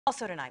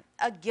Also tonight,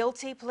 a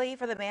guilty plea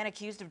for the man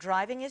accused of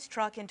driving his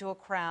truck into a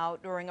crowd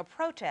during a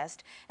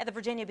protest at the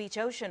Virginia Beach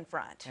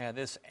oceanfront. Yeah,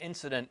 this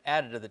incident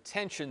added to the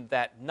tension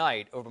that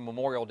night over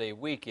Memorial Day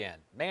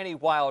weekend. Manny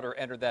Wilder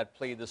entered that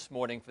plea this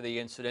morning for the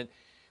incident,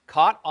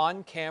 caught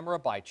on camera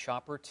by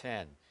Chopper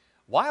 10.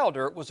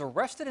 Wilder was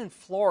arrested in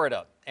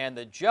Florida, and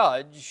the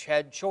judge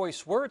had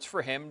choice words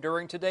for him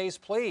during today's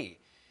plea.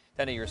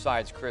 10 of your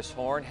side's Chris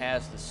Horne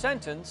has the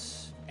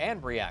sentence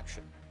and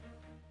reaction.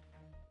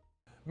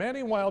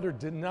 Manny Wilder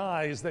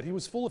denies that he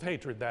was full of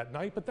hatred that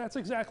night, but that's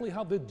exactly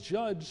how the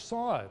judge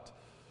saw it.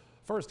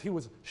 First, he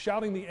was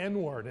shouting the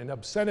N-word and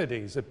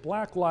obscenities at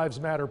Black Lives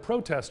Matter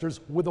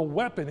protesters with a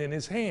weapon in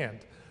his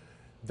hand.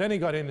 Then he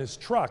got in his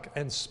truck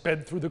and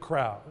sped through the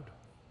crowd.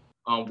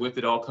 With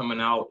it all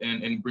coming out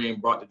and being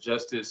brought to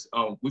justice,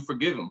 we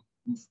forgive him.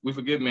 We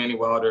forgive Manny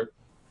Wilder.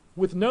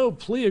 With no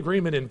plea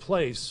agreement in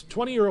place,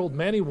 20-year-old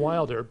Manny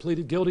Wilder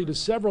pleaded guilty to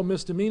several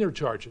misdemeanor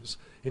charges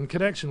in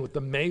connection with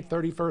the May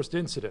 31st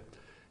incident.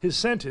 His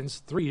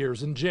sentence, 3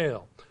 years in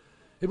jail.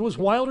 It was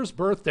Wilder's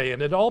birthday,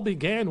 and it all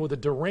began with a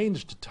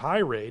deranged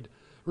tirade,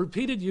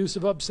 repeated use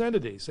of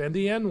obscenities, and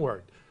the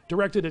N-word,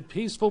 directed at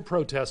peaceful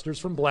protesters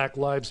from Black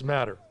Lives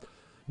Matter.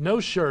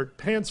 No shirt,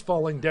 pants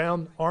falling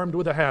down, armed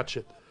with a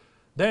hatchet.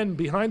 Then,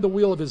 behind the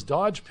wheel of his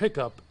Dodge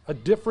pickup, a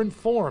different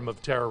form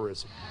of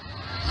terrorism.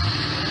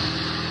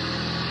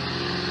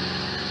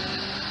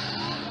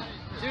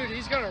 Dude,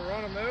 he's gonna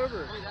run him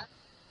over.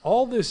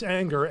 All this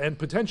anger and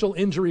potential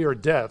injury or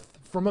death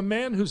from a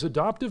man whose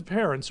adoptive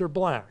parents are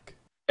black.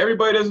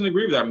 Everybody doesn't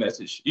agree with our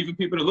message. Even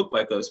people that look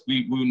like us,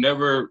 we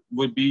never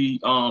would be,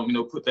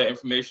 put that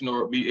information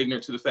or be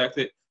ignorant to the fact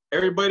that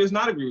everybody does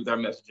not agree with our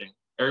messaging.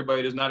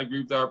 Everybody does not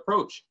agree with our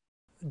approach.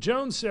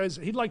 Jones says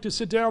he'd like to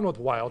sit down with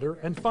Wilder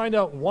and find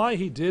out why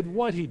he did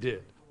what he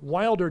did.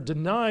 Wilder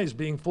denies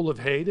being full of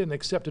hate and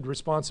accepted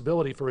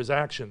responsibility for his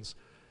actions.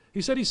 He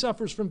said he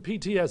suffers from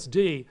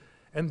PTSD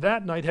and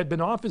that night had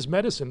been off his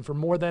medicine for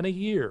more than a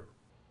year.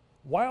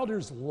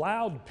 Wilder's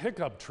loud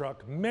pickup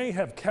truck may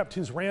have kept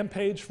his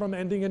rampage from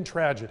ending in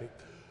tragedy.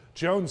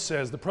 Jones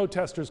says the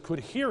protesters could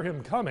hear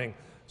him coming,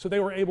 so they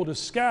were able to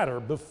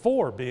scatter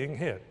before being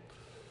hit.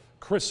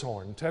 Chris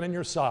Horne, 10 on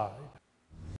your side.